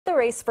the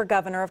race for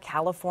governor of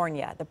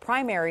California. The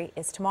primary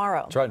is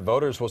tomorrow. That's right.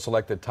 Voters will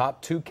select the top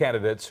two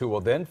candidates who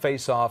will then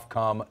face off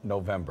come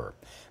November.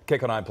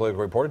 KCAL 9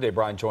 political reporter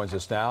Bryan joins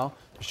us now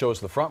to show us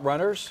the front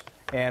runners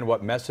and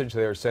what message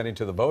they are sending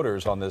to the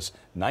voters on this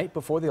night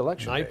before the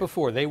election. Night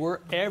before. They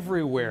were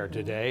everywhere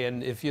today.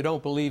 And if you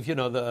don't believe,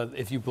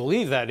 if you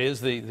believe that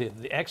is the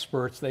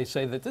experts, they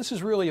say that this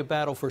is really a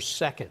battle for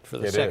second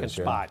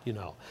spot,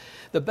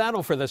 The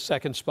battle for the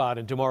second spot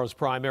in tomorrow's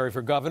primary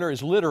for governor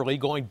is literally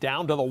going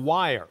down to the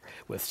wire,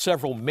 with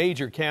several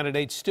major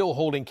candidates still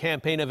holding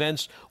campaign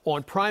events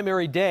on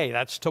primary day.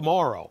 That's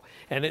tomorrow.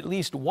 And at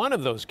least one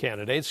of those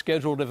candidates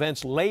scheduled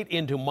events late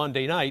into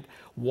Monday night,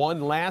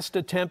 one last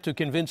attempt to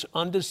convince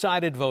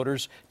undecided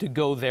voters to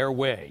go their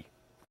way.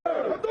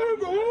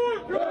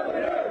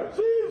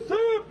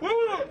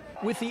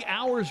 With the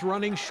hours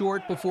running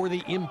short before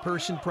the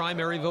in-person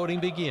primary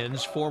voting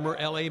begins, former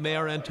L.A.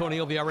 Mayor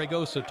Antonio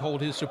Villaraigosa told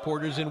his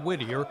supporters in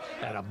Whittier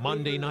at a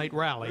Monday night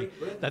rally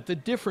that the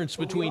difference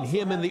between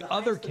him and the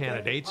other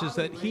candidates is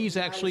that he's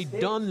actually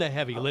done the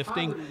heavy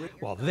lifting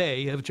while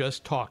they have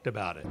just talked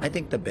about it. I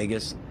think the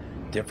biggest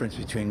difference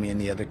between me and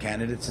the other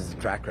candidates is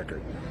the track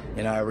record.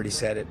 I already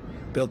said it.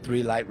 Built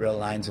 3 light rail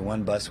lines and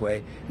 1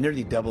 busway,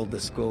 nearly doubled the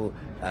school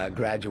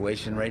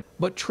graduation rate.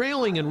 But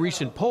trailing in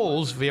recent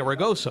polls,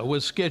 Villaraigosa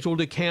was scheduled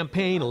to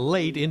campaign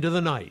late into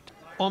the night.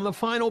 On the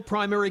final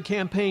primary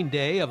campaign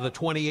day of the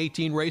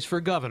 2018 race for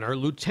governor,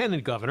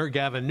 Lieutenant Governor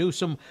Gavin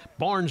Newsom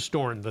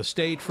barnstormed the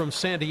state from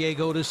San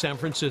Diego to San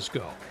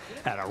Francisco.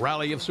 At a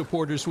rally of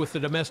supporters with the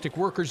Domestic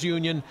Workers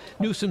Union,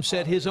 Newsom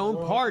said his own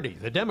party,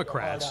 the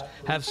Democrats,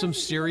 have some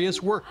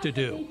serious work to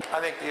do. I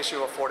think the issue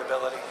of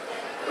affordability,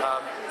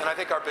 and I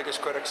think our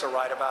biggest critics are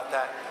right about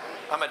that.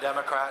 I'm a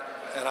Democrat,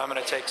 and I'm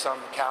going to take some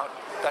account.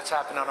 That's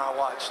happened on our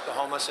watch. The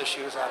homeless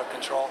issue is out of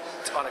control.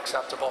 It's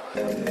unacceptable.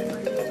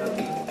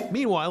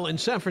 Meanwhile, in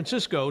San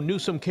Francisco,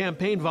 Newsom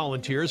campaign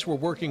volunteers were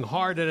working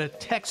hard at a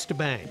text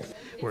bank,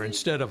 where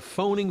instead of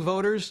phoning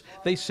voters,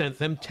 they sent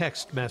them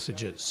text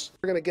messages.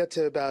 We're going to get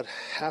to about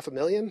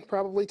 500,000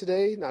 probably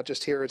today, not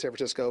just here in San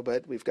Francisco,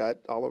 but we've got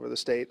all over the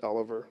state, all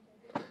over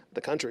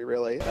the country,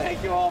 really.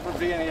 Thank you all for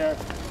being here.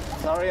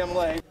 Sorry I'm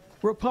late.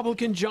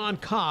 Republican John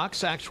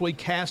Cox actually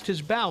cast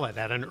his ballot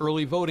at an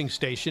early voting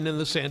station in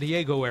the San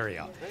Diego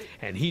area.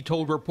 And he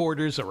told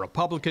reporters a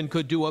Republican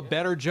could do a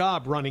better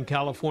job running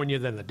California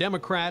than the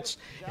Democrats,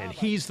 and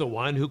he's the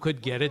one who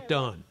could get it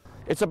done.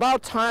 It's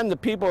about time the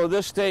people of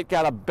this state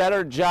got a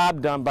better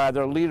job done by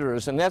their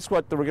leaders, and that's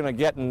what we're going to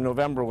get in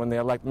November when they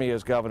elect me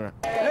as governor.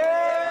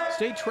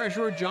 State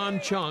Treasurer John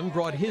Chung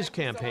brought his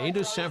campaign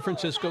to San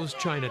Francisco's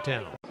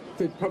Chinatown.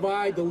 To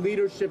provide the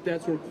leadership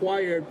that's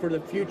required for the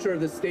future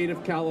of the state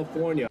of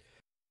California.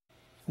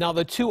 Now,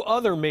 the 2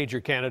 other major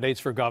candidates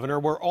for governor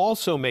were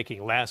also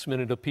making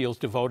last-minute appeals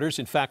to voters.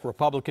 In fact,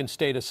 Republican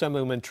State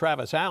Assemblyman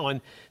Travis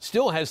Allen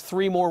still has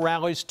 3 more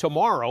rallies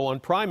tomorrow on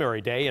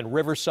primary day in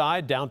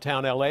Riverside,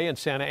 downtown L.A., and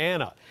Santa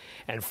Ana.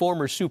 And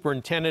former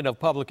Superintendent of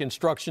Public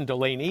Instruction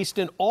Delane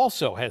Easton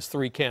also has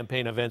 3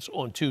 campaign events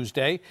on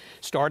Tuesday,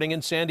 starting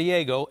in San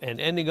Diego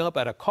and ending up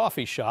at a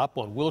coffee shop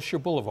on Wilshire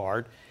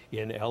Boulevard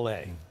in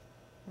L.A.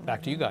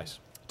 Back to you guys.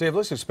 Dave,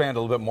 let's expand a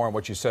little bit more on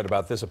what you said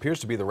about this. Appears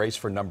to be the race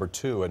for number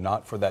 2 and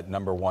not for that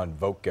number 1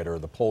 vote getter,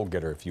 the poll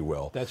getter, if you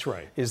will. That's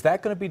right. Is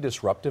that going to be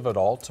disruptive at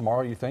all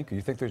tomorrow, you think?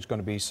 You think there's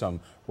going to be some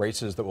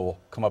races that will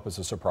come up as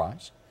a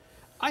surprise?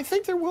 I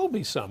think there will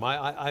be some.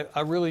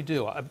 I really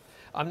do.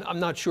 I'm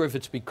not sure if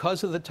it's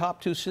because of the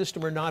top 2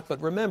 system or not,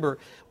 but remember,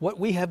 what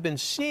we have been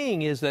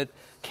seeing is that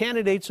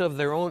candidates of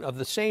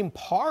the same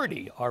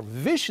party are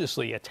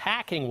viciously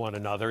attacking one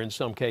another in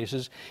some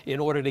cases in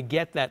order to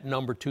get that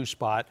number 2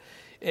 spot.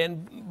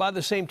 And by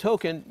the same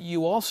token,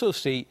 you also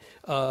see,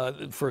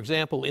 for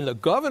example, in the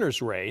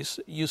governor's race,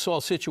 you saw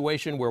a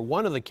situation where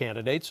one of the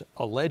candidates,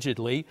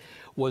 allegedly,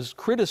 was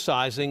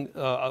criticizing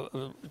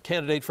a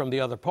candidate from the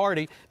other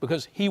party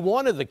because he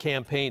wanted the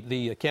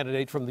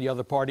candidate from the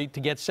other party to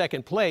get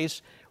second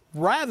place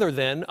rather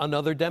than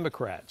another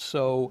Democrat.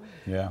 So,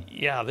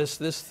 yeah,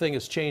 this thing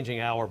is changing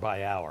hour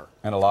by hour.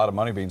 And a lot of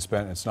money being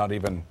spent. It's not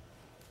even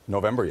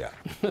November yet.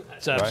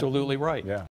 That's absolutely right. Yeah.